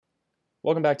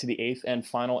Welcome back to the eighth and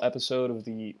final episode of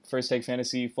the First Take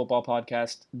Fantasy Football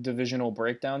Podcast Divisional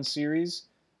Breakdown Series.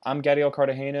 I'm Gadiel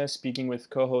Cartagena speaking with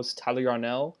co host Tyler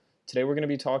Yarnell. Today we're going to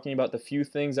be talking about the few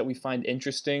things that we find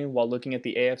interesting while looking at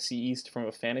the AFC East from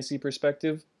a fantasy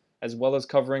perspective, as well as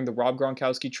covering the Rob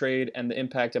Gronkowski trade and the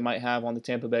impact it might have on the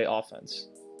Tampa Bay offense.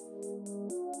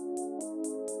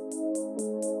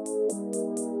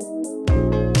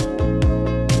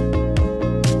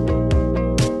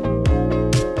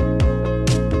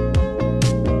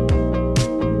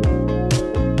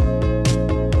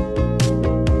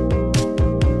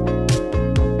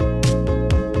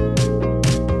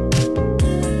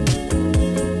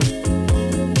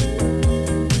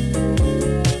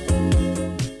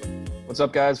 What's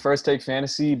up, guys? First Take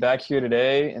Fantasy back here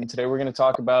today, and today we're going to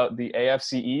talk about the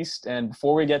AFC East. And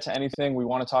before we get to anything, we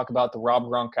want to talk about the Rob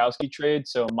Gronkowski trade.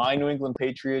 So my New England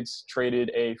Patriots traded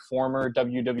a former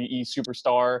WWE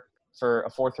superstar for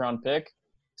a fourth-round pick.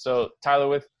 So Tyler,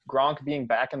 with Gronk being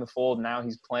back in the fold, now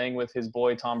he's playing with his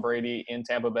boy Tom Brady in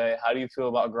Tampa Bay. How do you feel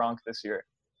about Gronk this year?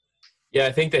 Yeah,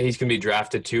 I think that he's going to be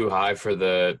drafted too high for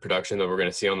the production that we're going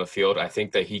to see on the field. I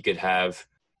think that he could have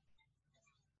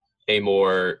a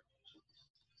more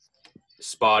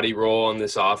spotty role on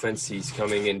this offense. He's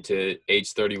coming into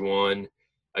age 31,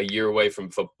 a year away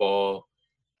from football.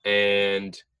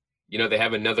 And, they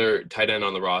have another tight end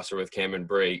on the roster with Cameron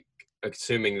Brake,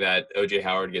 assuming that O.J.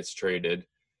 Howard gets traded.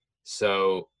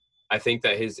 So I think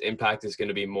that his impact is going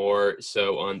to be more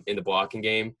so in the blocking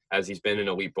game, as he's been an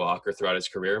elite blocker throughout his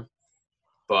career.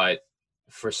 But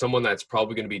for someone that's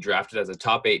probably going to be drafted as a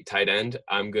top 8 tight end,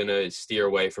 I'm going to steer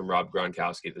away from Rob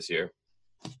Gronkowski this year.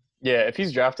 Yeah, if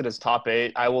he's drafted as top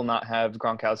 8, I will not have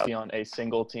Gronkowski on a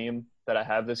single team that I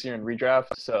have this year in redraft.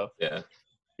 So,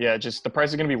 yeah, just the price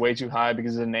is going to be way too high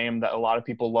because it's a name that a lot of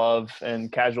people love,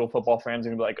 and casual football fans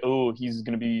are going to be like, oh, he's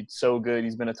going to be so good.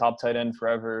 He's been a top tight end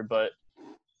forever. But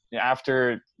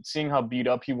after seeing how beat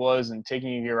up he was and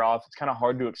taking a year off, it's kind of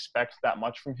hard to expect that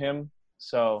much from him.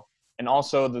 So, and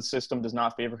also the system does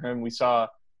not favor him. We saw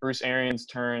Bruce Arians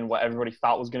turn what everybody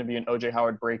thought was going to be an O.J.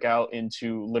 Howard breakout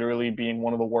into literally being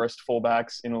one of the worst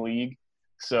fullbacks in the league.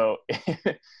 So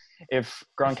if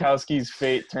Gronkowski's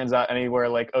fate turns out anywhere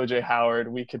like O.J.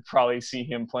 Howard, we could probably see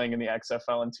him playing in the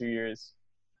XFL in 2 years.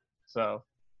 So,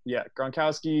 yeah,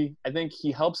 Gronkowski, I think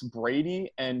he helps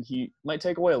Brady, and he might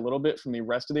take away a little bit from the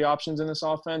rest of the options in this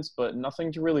offense, but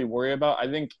nothing to really worry about. I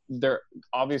think they're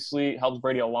obviously helps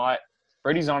Brady a lot.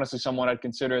 Brady's honestly someone I'd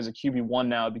consider as a QB1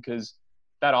 now because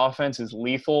that offense is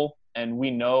lethal, and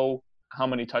we know how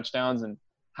many touchdowns and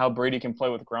how Brady can play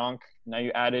with Gronk. Now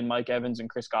you add in Mike Evans and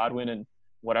Chris Godwin and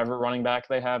whatever running back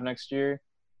they have next year.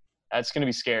 That's going to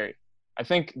be scary. I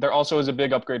think there also is a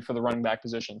big upgrade for the running back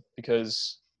position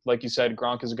because, like you said,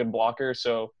 Gronk is a good blocker.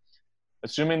 So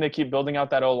assuming they keep building out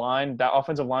that O-line, that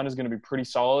offensive line is going to be pretty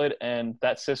solid, and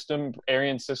that system,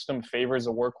 Arians' system, favors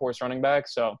a workhorse running back.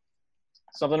 So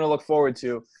something to look forward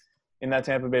to in that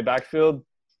Tampa Bay backfield.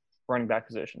 Running back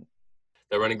position.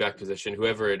 The running back position,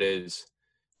 whoever it is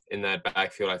in that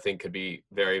backfield, I think could be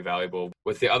very valuable.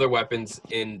 With the other weapons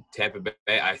in Tampa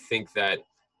Bay, I think that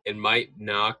it might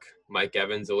knock Mike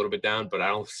Evans a little bit down, but I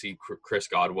don't see Chris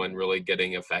Godwin really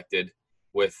getting affected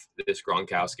with this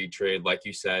Gronkowski trade. Like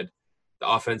you said, the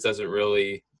offense doesn't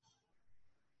really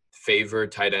favor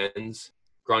tight ends.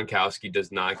 Gronkowski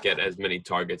does not get as many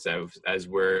targets as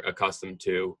we're accustomed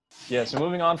to. Yeah, so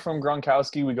moving on from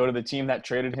Gronkowski, we go to the team that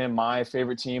traded him, my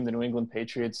favorite team, the New England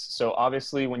Patriots. So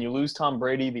obviously when you lose Tom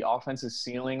Brady, the offense's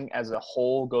ceiling as a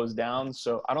whole goes down.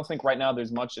 So I don't think right now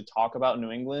there's much to talk about in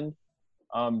New England.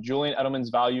 Julian Edelman's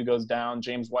value goes down.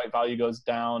 James White value goes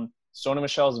down. Sony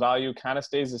Michel's value kind of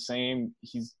stays the same.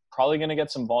 He's probably going to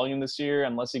get some volume this year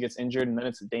unless he gets injured, and then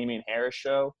it's a Damian Harris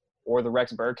show or the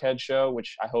Rex Burkhead show,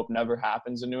 which I hope never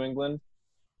happens in New England.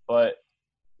 But,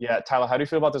 yeah, Tyler, how do you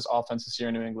feel about this offense this year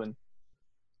in New England?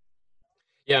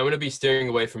 Yeah, I'm going to be steering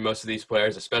away from most of these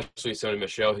players, especially Sony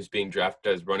Michel, who's being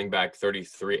drafted as running back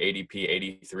 33, ADP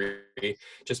 83,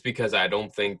 just because I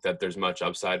don't think that there's much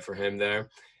upside for him there.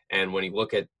 And when you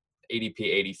look at ADP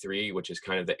 83, which is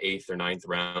kind of the 8th or 9th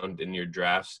round in your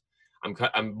drafts,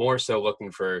 I'm more so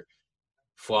looking for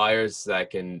flyers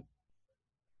that can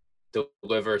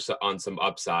deliver on some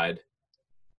upside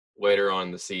later on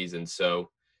in the season. So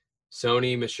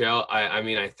Sony Michel,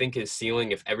 I think his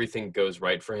ceiling, if everything goes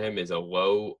right for him, is a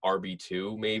low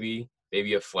RB2, maybe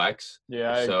a flex.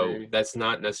 Yeah, I agree. That's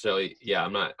not necessarily. Yeah,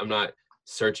 I'm not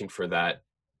searching for that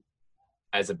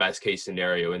as a best case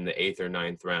scenario in the 8th or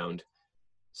 9th round.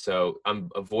 So I'm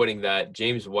avoiding that.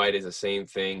 James White is the same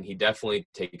thing. He definitely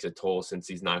takes a toll since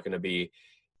he's not going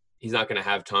to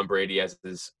have Tom Brady as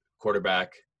his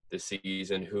quarterback this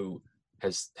season, who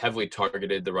has heavily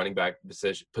targeted the running back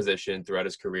position throughout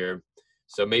his career.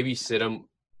 So maybe Stidham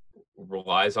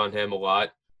relies on him a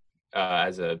lot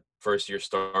as a first-year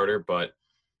starter, but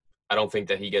I don't think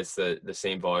that he gets the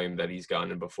same volume that he's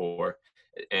gotten before.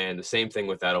 And the same thing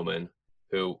with Edelman,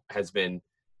 who has been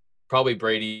probably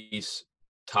Brady's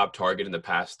top target in the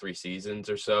past 3 seasons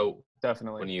or so.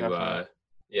 Definitely.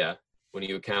 When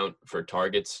you account for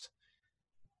targets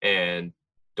and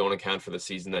don't account for the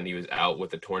season that he was out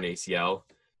with a torn ACL.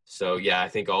 So, yeah, I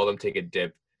think all of them take a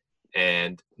dip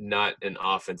and not an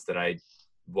offense that I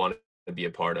want to be a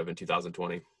part of in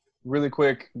 2020. Really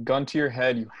quick, gun to your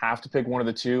head, you have to pick one of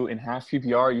the two. In half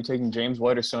PPR, are you taking James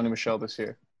White or Sony Michel this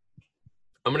year?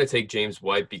 I'm going to take James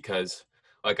White because,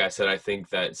 like I said, I think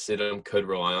that Stidham could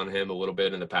rely on him a little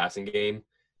bit in the passing game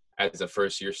as a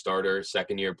first-year starter,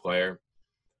 second-year player.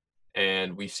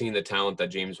 And we've seen the talent that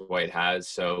James White has.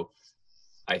 So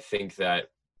I think that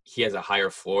he has a higher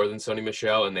floor than Sony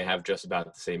Michel, and they have just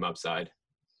about the same upside.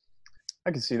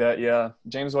 I can see that, yeah.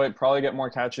 James White probably get more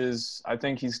catches. I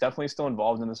think he's definitely still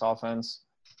involved in this offense.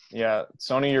 Yeah,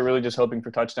 Sony, you're really just hoping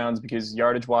for touchdowns because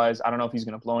yardage-wise, I don't know if he's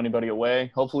going to blow anybody away.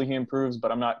 Hopefully he improves,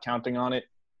 but I'm not counting on it.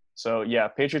 So, yeah,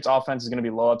 Patriots offense is going to be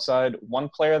low upside. One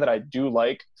player that I do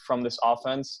like from this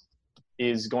offense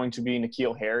is going to be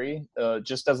N'Keal Harry,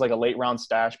 just as like a late-round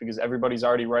stash because everybody's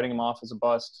already writing him off as a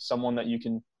bust, someone that you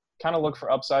can kind of look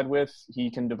for upside with. He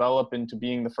can develop into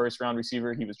being the first-round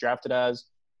receiver he was drafted as.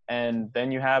 And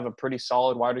then you have a pretty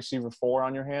solid wide receiver 4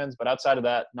 on your hands. But outside of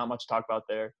that, not much to talk about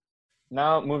there.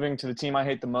 Now moving to the team I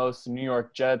hate the most, the New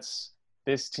York Jets.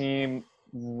 This team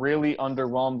really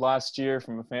underwhelmed last year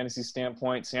from a fantasy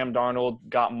standpoint. Sam Darnold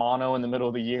got mono in the middle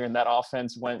of the year, and that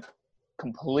offense went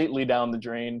completely down the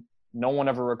drain. No one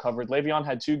ever recovered. Le'Veon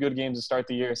had 2 good games to start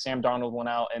the year. Sam Darnold went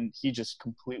out, and he just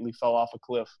completely fell off a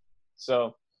cliff.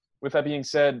 So with that being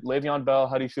said, Le'Veon Bell,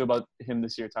 how do you feel about him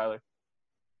this year, Tyler?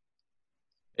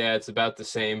 Yeah, it's about the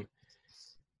same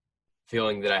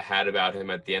feeling that I had about him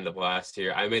at the end of last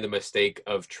year. I made the mistake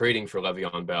of trading for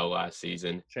Le'Veon Bell last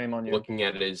season. Shame on you. Looking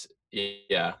at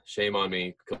shame on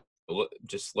me.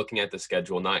 Just looking at the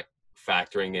schedule, not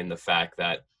factoring in the fact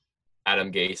that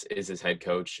Adam Gase is his head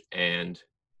coach and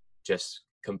just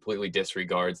completely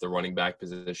disregards the running back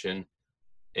position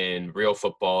in real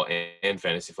football and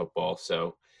fantasy football.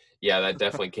 So, yeah, that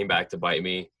definitely came back to bite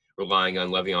me, relying on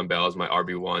Le'Veon Bell as my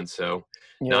RB1. So,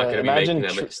 not going to be making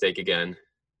that mistake again.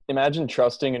 Imagine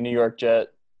trusting a New York Jet.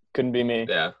 Couldn't be me.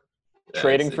 Yeah.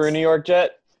 Trading for a New York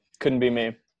Jet. Couldn't be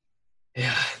me.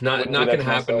 Yeah, not going to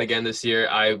happen again this year.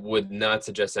 I would not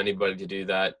suggest anybody to do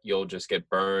that. You'll just get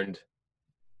burned,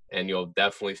 and you'll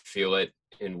definitely feel it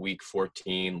in week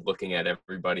 14 looking at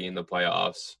everybody in the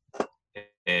playoffs,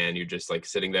 and you're just like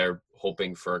sitting there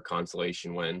hoping for a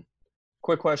consolation win.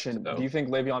 Quick question. Do you think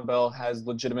Le'Veon Bell has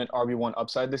legitimate RB1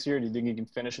 upside this year? Do you think he can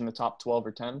finish in the top 12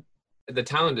 or 10? The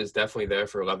talent is definitely there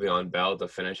for Le'Veon Bell to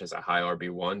finish as a high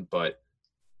RB1, but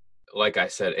like I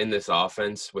said, in this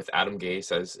offense with Adam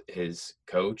Gase as his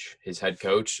coach, his head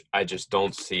coach, I just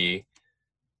don't see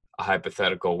a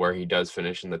hypothetical where he does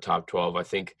finish in the top 12. I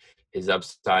think his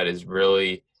upside is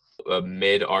really a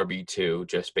mid RB2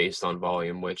 just based on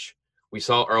volume, which we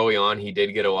saw early on. He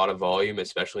did get a lot of volume,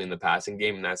 especially in the passing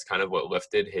game, and that's kind of what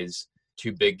lifted his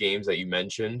 2 big games that you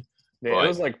mentioned. Yeah, but it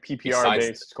was like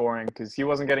PPR-based scoring because he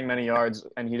wasn't getting many yards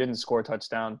and he didn't score a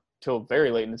touchdown till very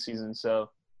late in the season. So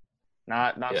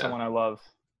not someone I love.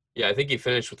 Yeah, I think he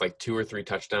finished with like 2 or 3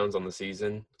 touchdowns on the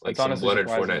season, like some Leonard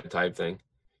Fournette type thing.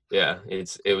 Yeah,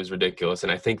 it was ridiculous.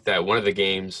 And I think that one of the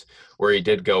games where he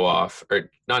did go off, or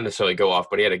not necessarily go off,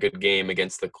 but he had a good game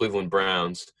against the Cleveland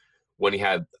Browns when he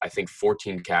had, I think,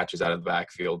 14 catches out of the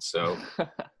backfield. So,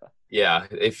 yeah,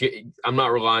 I'm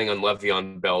not relying on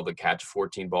Le'Veon Bell to catch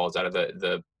 14 balls out of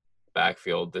the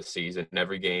backfield this season in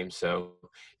every game. So,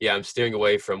 yeah, I'm steering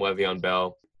away from Le'Veon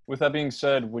Bell. With that being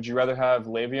said, would you rather have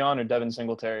Le'Veon or Devin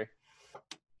Singletary?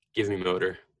 Give me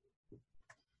Motor.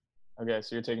 Okay,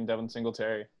 so you're taking Devin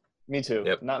Singletary. Me too.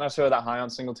 Yep. Not necessarily that high on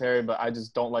Singletary, but I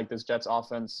just don't like this Jets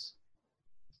offense.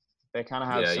 They kind of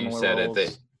have similar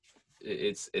roles.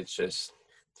 It's just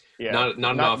not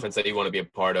an offense that you want to be a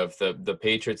part of. The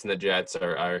Patriots and the Jets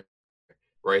are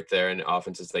right there in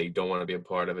offenses that you don't want to be a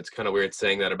part of. It's kind of weird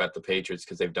saying that about the Patriots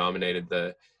because they've dominated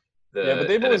the but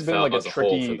they've always been like a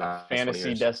tricky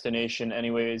fantasy destination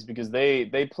anyways because they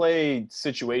play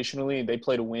situationally. They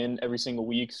play to win every single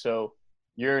week, so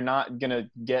you're not going to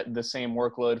get the same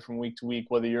workload from week to week,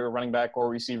 whether you're a running back or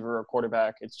receiver or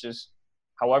quarterback. It's just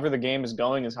however the game is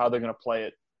going is how they're going to play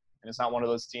it. And it's not one of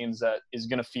those teams that is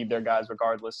going to feed their guys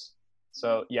regardless.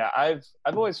 So, yeah, I've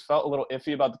always felt a little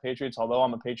iffy about the Patriots, although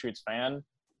I'm a Patriots fan.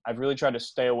 I've really tried to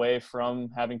stay away from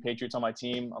having Patriots on my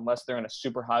team unless they're in a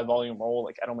super high volume role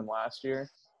like Edelman last year.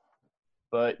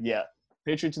 But yeah,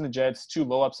 Patriots and the Jets, two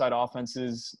low upside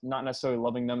offenses, not necessarily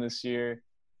loving them this year.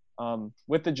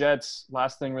 With the Jets,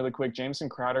 last thing really quick, Jamison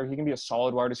Crowder, he can be a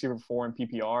solid wide receiver 4 in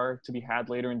PPR to be had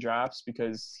later in drafts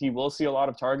because he will see a lot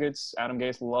of targets. Adam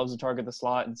Gase loves to target the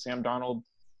slot, and Sam Darnold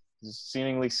is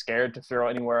seemingly scared to throw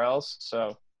anywhere else.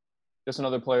 So just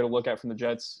another player to look at from the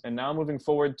Jets. And now moving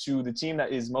forward to the team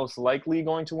that is most likely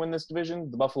going to win this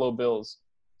division, the Buffalo Bills.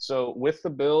 So with the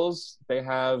Bills, they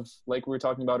have, like we were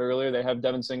talking about earlier, they have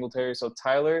Devin Singletary. So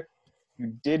Tyler,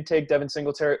 you did take Devin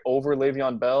Singletary over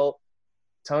Le'Veon Bell.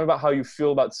 Tell me about how you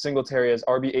feel about Singletary as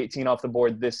RB18 off the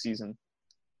board this season.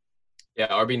 Yeah,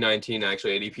 RB19,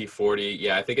 actually, ADP 40.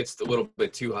 Yeah, I think it's a little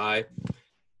bit too high.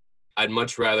 I'd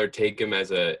much rather take him in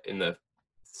the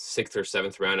 6th or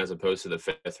 7th round as opposed to the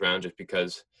 5th round, just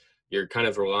because you're kind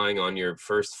of relying on your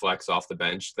first flex off the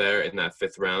bench there in that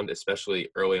 5th round, especially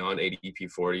early on. ADP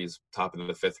 40 is top of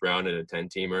the 5th round in a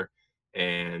 10-teamer,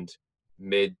 and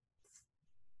mid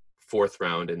 4th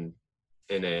round in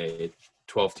a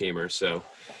 12-teamer. So,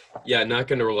 yeah, not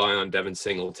going to rely on Devin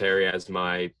Singletary as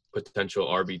my potential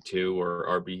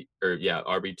RB2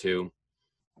 RB2.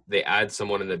 They add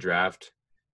someone in the draft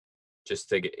just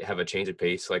to have a change of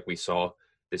pace like we saw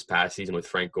this past season with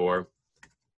Frank Gore.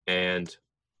 And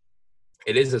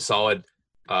it is a solid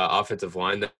offensive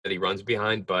line that he runs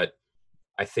behind, but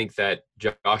I think that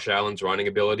Josh Allen's running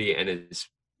ability and his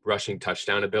rushing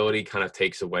touchdown ability kind of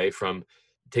takes away from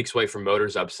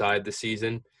Motor's upside this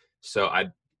season. So I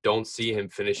don't see him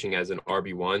finishing as an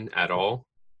RB1 at all.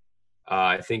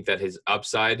 I think that his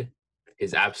upside,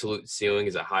 his absolute ceiling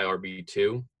is a high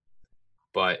RB2.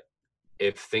 But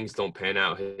if things don't pan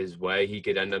out his way, he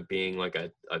could end up being like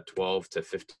a 12 to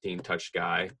 15 touch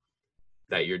guy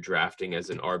that you're drafting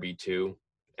as an RB2.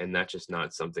 And that's just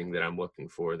not something that I'm looking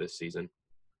for this season.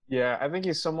 Yeah, I think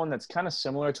he's someone that's kind of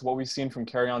similar to what we've seen from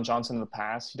Kerryon Johnson in the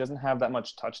past. He doesn't have that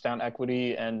much touchdown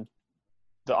equity, and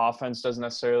the offense doesn't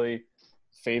necessarily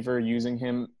favor using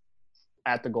him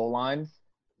at the goal line.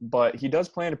 But he does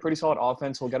play in a pretty solid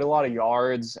offense. He'll get a lot of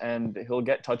yards, and he'll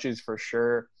get touches for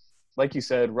sure. Like you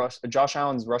said, Josh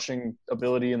Allen's rushing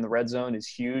ability in the red zone is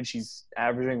huge. He's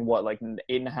averaging,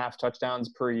 8.5 touchdowns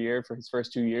per year for his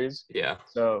first 2 years? Yeah.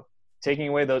 So taking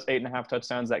away those 8.5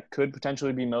 touchdowns that could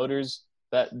potentially be Motors,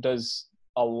 that does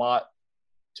a lot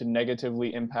to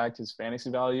negatively impact his fantasy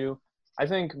value. I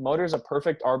think Motor's a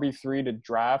perfect RB3 to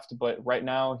draft, but right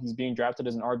now he's being drafted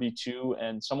as an RB2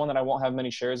 and someone that I won't have many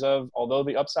shares of. Although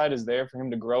the upside is there for him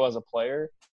to grow as a player,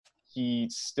 he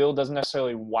still doesn't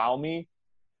necessarily wow me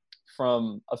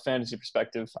from a fantasy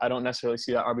perspective. I don't necessarily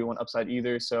see that RB1 upside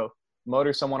either. So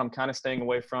Motor's someone I'm kind of staying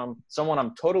away from. Someone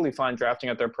I'm totally fine drafting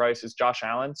at their price is Josh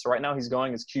Allen. So right now he's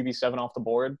going as QB7 off the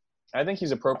board. I think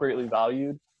he's appropriately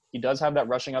valued. He does have that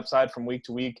rushing upside from week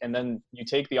to week. And then you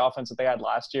take the offense that they had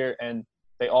last year and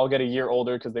they all get a year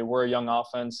older because they were a young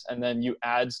offense. And then you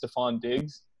add Stephon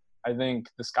Diggs. I think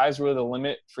the sky's really the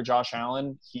limit for Josh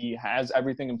Allen. He has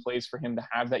everything in place for him to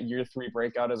have that year 3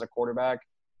 breakout as a quarterback.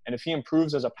 And if he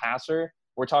improves as a passer,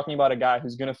 we're talking about a guy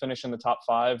who's going to finish in the top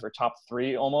 5 or top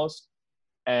 3 almost.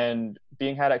 And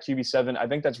being had at QB7, I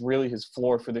think that's really his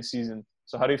floor for this season.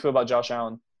 So how do you feel about Josh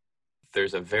Allen?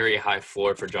 There's a very high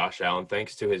floor for Josh Allen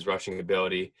thanks to his rushing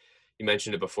ability. You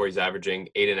mentioned it before. He's averaging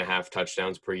 8.5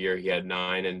 touchdowns per year. He had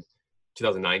 9 in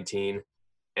 2019,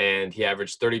 and he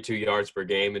averaged 32 yards per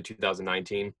game in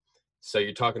 2019. So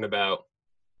you're talking about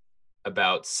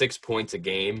 6 points a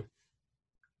game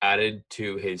added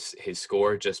to his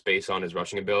score just based on his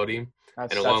rushing ability.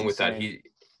 And along with that,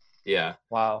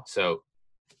 Wow. So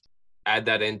add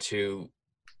that into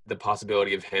the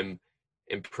possibility of him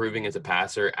improving as a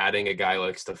passer, adding a guy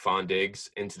like Stephon Diggs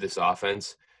into this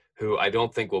offense, who I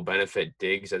don't think will benefit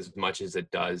Diggs as much as it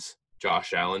does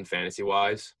Josh Allen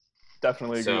fantasy-wise.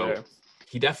 Definitely agree there.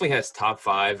 He definitely has top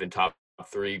 5 and top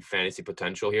 3 fantasy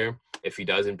potential here if he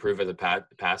does improve as a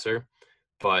passer.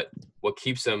 But what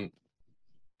keeps him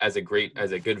as a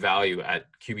good value at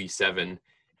QB7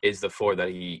 is the floor that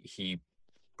he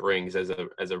brings as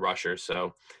a rusher.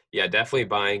 So, yeah, definitely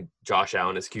buying Josh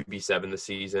Allen as QB7 this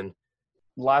season.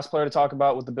 Last player to talk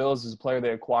about with the Bills is a player they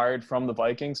acquired from the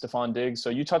Vikings, Stephon Diggs. So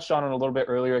you touched on it a little bit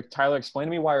earlier. Tyler, explain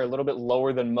to me why you're a little bit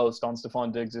lower than most on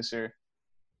Stephon Diggs this year.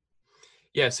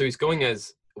 Yeah, so he's going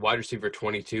as wide receiver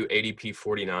 22, ADP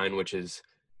 49, which is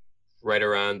right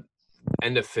around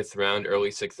end of 5th round, early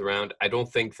 6th round. I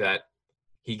don't think that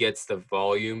he gets the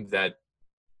volume that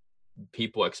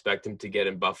people expect him to get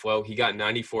in Buffalo. He got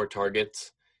 94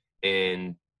 targets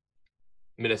in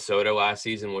Minnesota last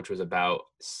season, which was about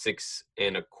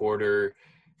 6.25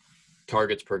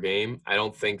 targets per game. I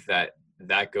don't think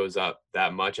that goes up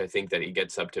that much. I think that he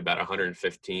gets up to about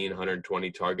 115,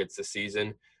 120 targets this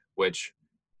season, which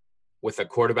with a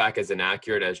quarterback as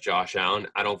inaccurate as Josh Allen,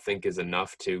 I don't think is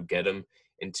enough to get him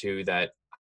into that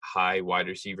high wide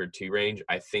receiver 2 range.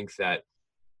 I think that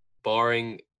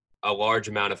barring a large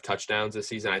amount of touchdowns this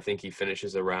season, I think he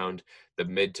finishes around the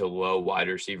mid to low wide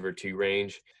receiver 2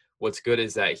 range. What's good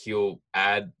is that he'll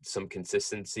add some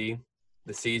consistency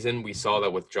this season. We saw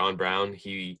that with John Brown.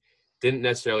 He didn't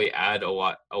necessarily add a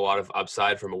lot of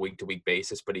upside from a week-to-week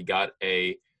basis, but he got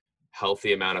a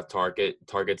healthy amount of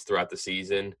targets throughout the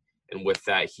season. And with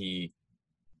that, he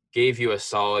gave you a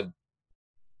solid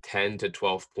 10 to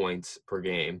 12 points per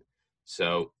game.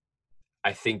 So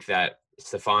I think that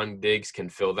Stephon Diggs can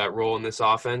fill that role in this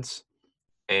offense.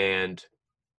 And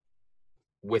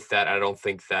with that, I don't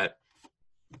think that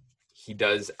he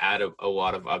does add a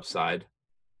lot of upside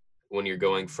when you're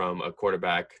going from a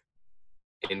quarterback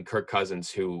in Kirk Cousins,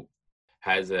 who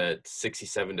has a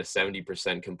 67 to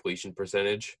 70% completion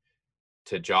percentage,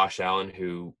 to Josh Allen,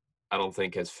 who I don't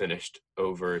think has finished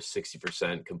over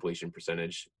 60% completion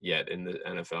percentage yet in the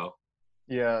NFL.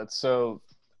 Yeah, so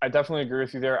I definitely agree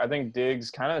with you there. I think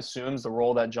Diggs kind of assumes the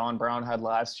role that John Brown had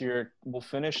last year. Will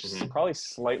finish probably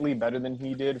slightly better than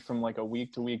he did from like a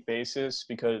week-to-week basis,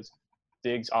 because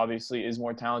Diggs obviously is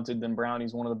more talented than Brown.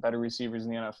 He's one of the better receivers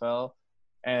in the NFL.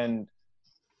 And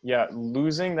yeah,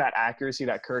 losing that accuracy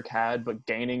that Kirk had, but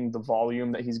gaining the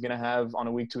volume that he's going to have on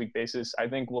a week-to-week basis, I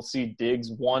think we'll see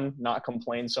Diggs, one, not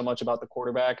complain so much about the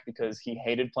quarterback, because he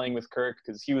hated playing with Kirk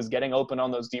because he was getting open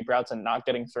on those deep routes and not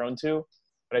getting thrown to.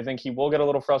 But I think he will get a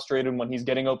little frustrated when he's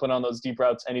getting open on those deep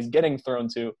routes and he's getting thrown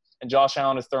to, and Josh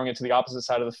Allen is throwing it to the opposite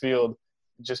side of the field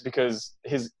just because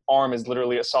his arm is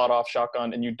literally a sawed-off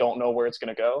shotgun and you don't know where it's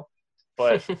going to go.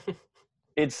 But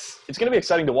it's going to be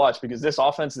exciting to watch, because this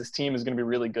offense, this team is going to be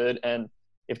really good. And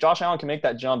if Josh Allen can make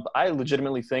that jump, I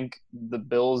legitimately think the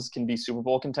Bills can be Super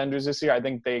Bowl contenders this year. I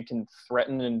think they can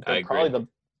threaten, and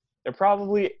they're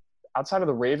probably outside of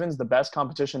the Ravens, the best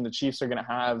competition the Chiefs are going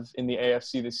to have in the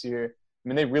AFC this year. I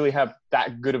mean, they really have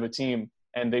that good of a team,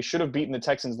 and they should have beaten the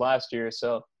Texans last year.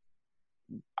 So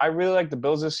I really like the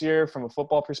Bills this year from a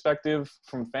football perspective.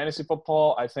 From fantasy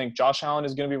football, I think Josh Allen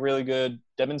is going to be really good.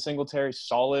 Devin Singletary,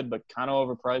 solid, but kind of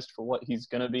overpriced for what he's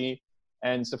going to be.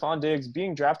 And Stephon Diggs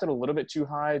being drafted a little bit too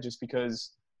high, just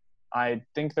because I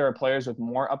think there are players with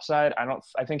more upside.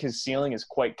 I think his ceiling is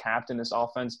quite capped in this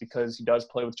offense, because he does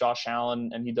play with Josh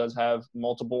Allen and he does have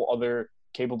multiple other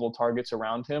capable targets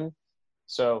around him.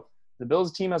 So the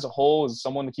Bills team as a whole is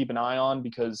someone to keep an eye on,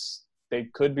 because they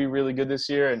could be really good this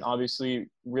year. And obviously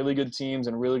really good teams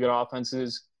and really good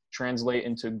offenses translate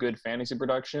into good fantasy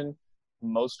production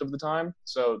most of the time.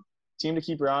 So team to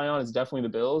keep your eye on is definitely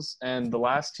the Bills. And the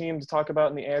last team to talk about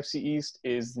in the AFC East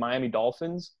is Miami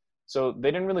Dolphins. So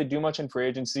they didn't really do much in free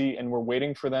agency, and we're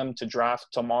waiting for them to draft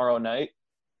tomorrow night.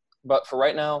 But for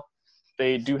right now,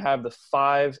 they do have the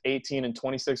 5, 18, and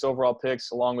 26 overall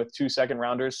picks, along with 2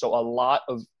 second-rounders. So a lot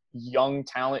of young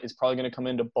talent is probably going to come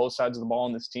into both sides of the ball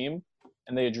in this team.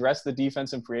 And they address the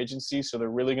defense in free agency, so they're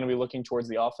really going to be looking towards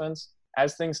the offense.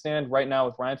 As things stand right now,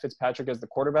 with Ryan Fitzpatrick as the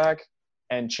quarterback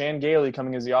and Chan Gailey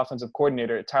coming as the offensive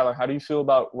coordinator, Tyler, how do you feel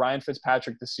about Ryan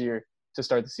Fitzpatrick this year to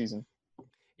start the season?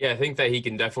 Yeah, I think that he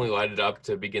can definitely light it up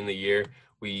to begin the year.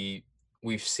 We've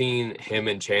seen him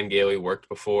and Chan Gailey worked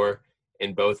before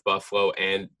in both Buffalo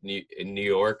and in New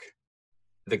York.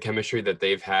 The chemistry that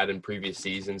they've had in previous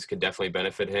seasons could definitely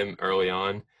benefit him early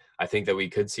on. I think that we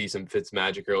could see some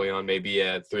Fitzmagic early on, maybe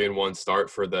a 3-1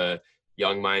 start for the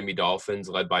young Miami Dolphins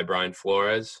led by Brian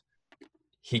Flores.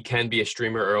 He can be a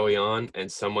streamer early on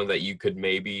and someone that you could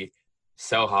maybe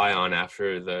sell high on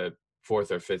after the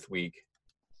 4th or 5th week.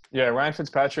 Yeah, Ryan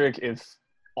Fitzpatrick, if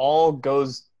all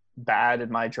goes bad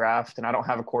in my draft and I don't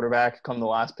have a quarterback come the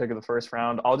last pick of the first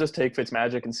round, I'll just take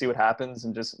Fitzmagic and see what happens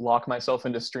and just lock myself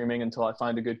into streaming until I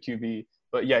find a good QB.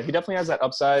 But yeah, he definitely has that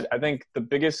upside. I think the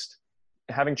biggest –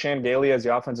 having Chan Gailey as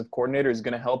the offensive coordinator is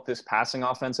going to help this passing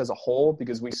offense as a whole,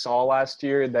 because we saw last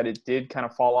year that it did kind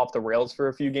of fall off the rails for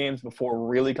a few games before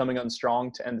really coming on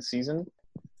strong to end the season.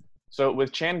 So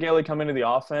with Chan Gailey coming to the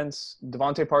offense,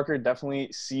 Devontae Parker definitely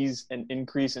sees an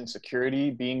increase in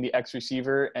security being the X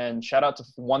receiver. And shout out to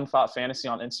One Thought Fantasy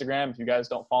on Instagram. If you guys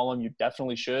don't follow him, you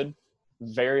definitely should.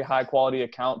 Very high quality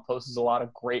account, posts a lot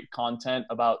of great content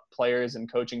about players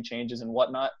and coaching changes and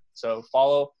whatnot. So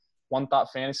follow One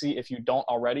Thought Fantasy if you don't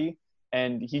already.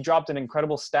 And he dropped an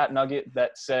incredible stat nugget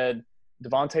that said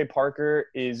Devontae Parker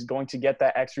is going to get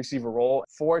that X receiver role.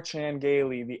 For Chan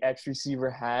Gailey, the X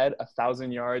receiver had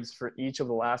 1,000 yards for each of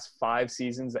the last 5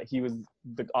 seasons that he was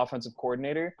the offensive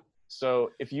coordinator.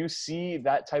 So if you see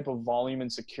that type of volume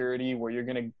and security where you're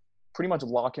going to pretty much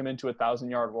lock him into a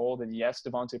 1,000-yard role, then yes,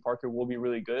 DeVante Parker will be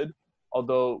really good.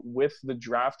 Although with the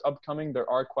draft upcoming, there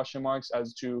are question marks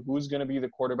as to who's going to be the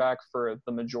quarterback for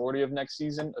the majority of next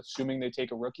season, assuming they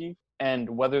take a rookie, and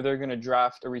whether they're going to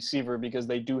draft a receiver because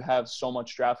they do have so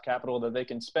much draft capital that they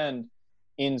can spend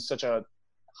in such a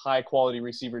high-quality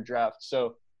receiver draft.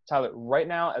 So, Tyler, right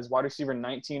now, as wide receiver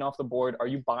 19 off the board, are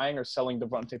you buying or selling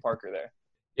DeVante Parker there?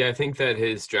 Yeah, I think that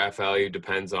his draft value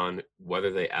depends on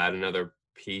whether they add another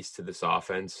piece to this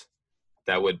offense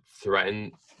that would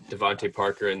threaten DeVante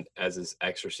Parker as his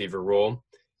X receiver role.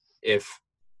 If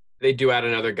they do add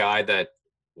another guy that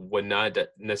would not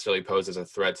necessarily pose as a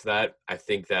threat to that, I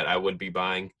think that I would be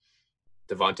buying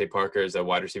DeVante Parker as a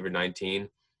wide receiver 19.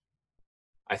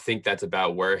 I think that's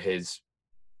about where his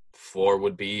floor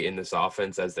would be in this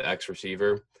offense as the X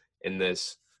receiver in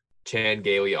this Chan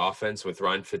Gailey offense with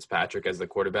Ryan Fitzpatrick as the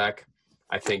quarterback.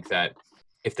 I think that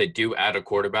if they do add a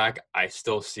quarterback, I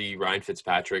still see Ryan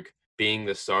Fitzpatrick being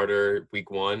the starter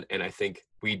week 1. And I think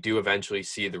we do eventually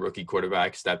see the rookie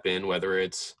quarterback step in, whether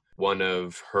it's one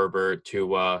of Herbert,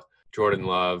 Tua, Jordan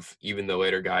Love, even the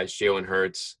later guys, Jalen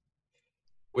Hurts.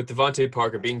 With DeVante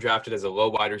Parker being drafted as a low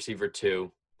wide receiver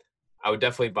 2, I would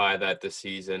definitely buy that this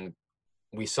season.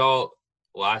 We saw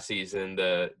last season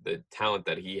the talent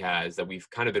that he has that we've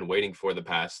kind of been waiting for the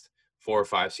past 4 or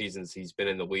 5 seasons he's been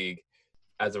in the league.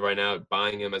 As of right now,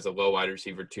 buying him as a low wide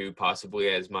receiver 2, possibly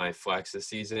as my flex this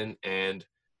season, and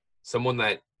someone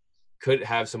that could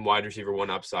have some wide receiver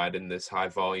 1 upside in this high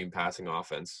volume passing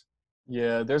offense.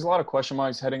 Yeah, there's a lot of question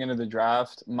marks heading into the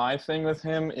draft. My thing with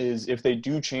him is if they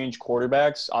do change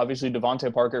quarterbacks, obviously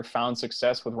DeVante Parker found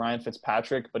success with Ryan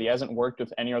Fitzpatrick, but he hasn't worked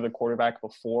with any other quarterback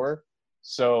before.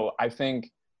 So I think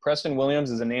Preston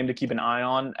Williams is a name to keep an eye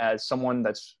on as someone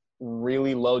that's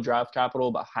really low draft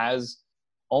capital but has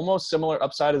almost similar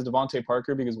upside as DeVante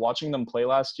Parker, because watching them play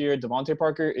last year, DeVante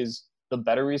Parker is the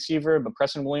better receiver, but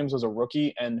Preston Williams was a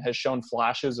rookie and has shown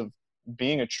flashes of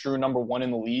being a true number 1 in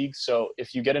the league. So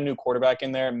if you get a new quarterback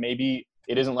in there, maybe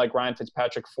it isn't like Ryan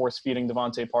Fitzpatrick force-feeding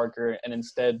DeVante Parker, and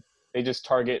instead they just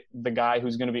target the guy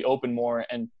who's going to be open more.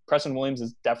 And Preston Williams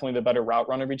is definitely the better route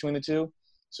runner between the two.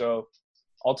 So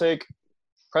I'll take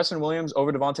Preston Williams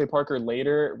over DeVante Parker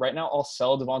later. Right now, I'll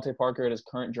sell DeVante Parker at his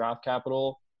current draft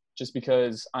capital just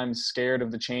because I'm scared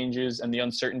of the changes and the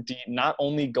uncertainty, not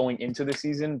only going into the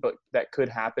season, but that could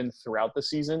happen throughout the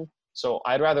season. So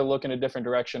I'd rather look in a different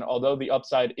direction, although the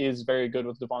upside is very good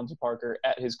with DeVante Parker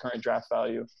at his current draft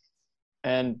value.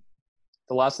 And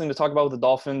the last thing to talk about with the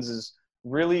Dolphins is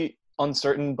really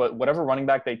uncertain, but whatever running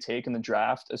back they take in the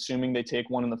draft, assuming they take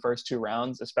one in the first 2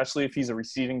 rounds, especially if he's a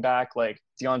receiving back like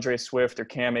DeAndre Swift or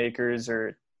Cam Akers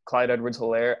or Clyde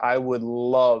Edwards-Helaire, I would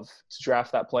love to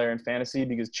draft that player in fantasy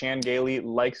because Chan Gailey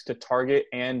likes to target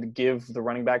and give the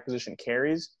running back position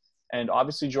carries. And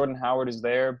obviously Jordan Howard is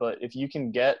there, but if you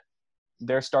can get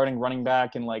their starting running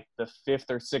back in like the 5th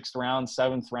or 6th round,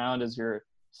 7th round as your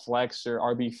flex or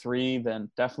RB3, then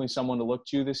definitely someone to look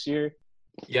to this year.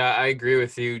 Yeah, I agree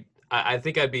with you. I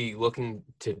think I'd be looking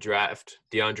to draft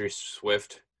DeAndre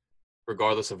Swift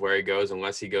regardless of where he goes,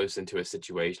 unless he goes into a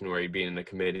situation where he'd be in the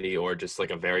committee or just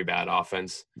like a very bad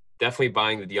offense. Definitely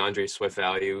buying the DeAndre Swift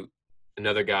value.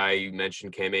 Another guy you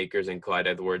mentioned, Cam Akers and Clyde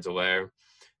Edwards-Helaire.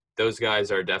 Those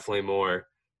guys are definitely more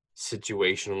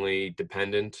situationally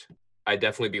dependent. I'd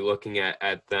definitely be looking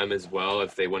at them as well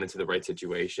if they went into the right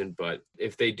situation. But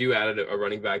if they do add a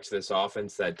running back to this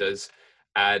offense that does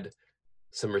add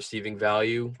some receiving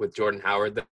value with Jordan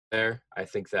Howard there, I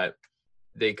think that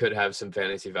they could have some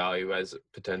fantasy value as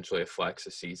potentially a flex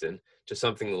this season. Just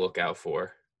something to look out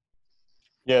for.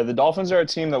 Yeah, the Dolphins are a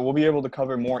team that we'll be able to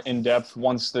cover more in depth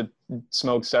once the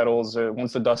smoke settles or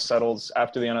once the dust settles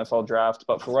after the NFL draft.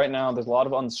 But for right now, there's a lot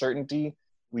of uncertainty.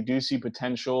 We do see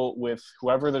potential with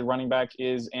whoever the running back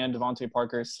is and DeVante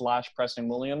Parker / Preston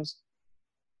Williams.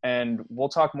 And we'll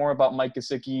talk more about Mike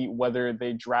Gesicki, whether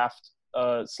they draft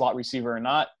a slot receiver or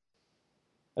not.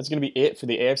 That's going to be it for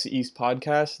the AFC East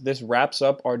podcast. This wraps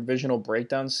up our divisional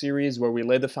breakdown series where we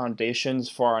lay the foundations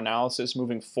for our analysis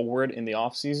moving forward in the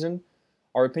offseason.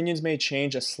 Our opinions may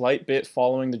change a slight bit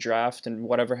following the draft and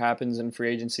whatever happens in free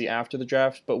agency after the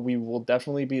draft, but we will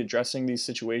definitely be addressing these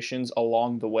situations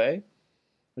along the way.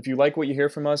 If you like what you hear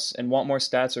from us and want more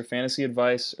stats or fantasy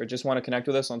advice or just want to connect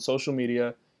with us on social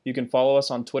media, you can follow us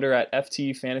on Twitter at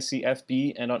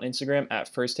FTFantasyFB and on Instagram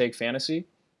at FirstTakeFantasy.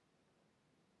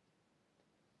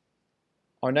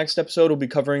 Our next episode will be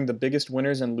covering the biggest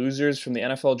winners and losers from the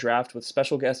NFL draft with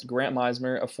special guest Grant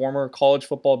Meismer, a former college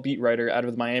football beat writer out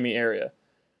of the Miami area.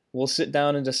 We'll sit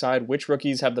down and decide which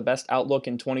rookies have the best outlook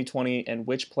in 2020 and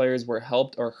which players were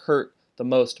helped or hurt the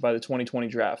most by the 2020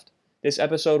 draft. This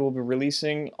episode will be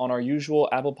releasing on our usual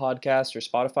Apple Podcast or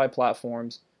Spotify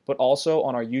platforms, but also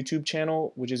on our YouTube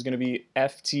channel, which is going to be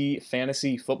FT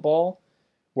Fantasy Football,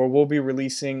 where we'll be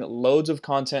releasing loads of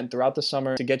content throughout the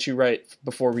summer to get you right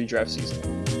before redraft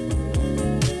season.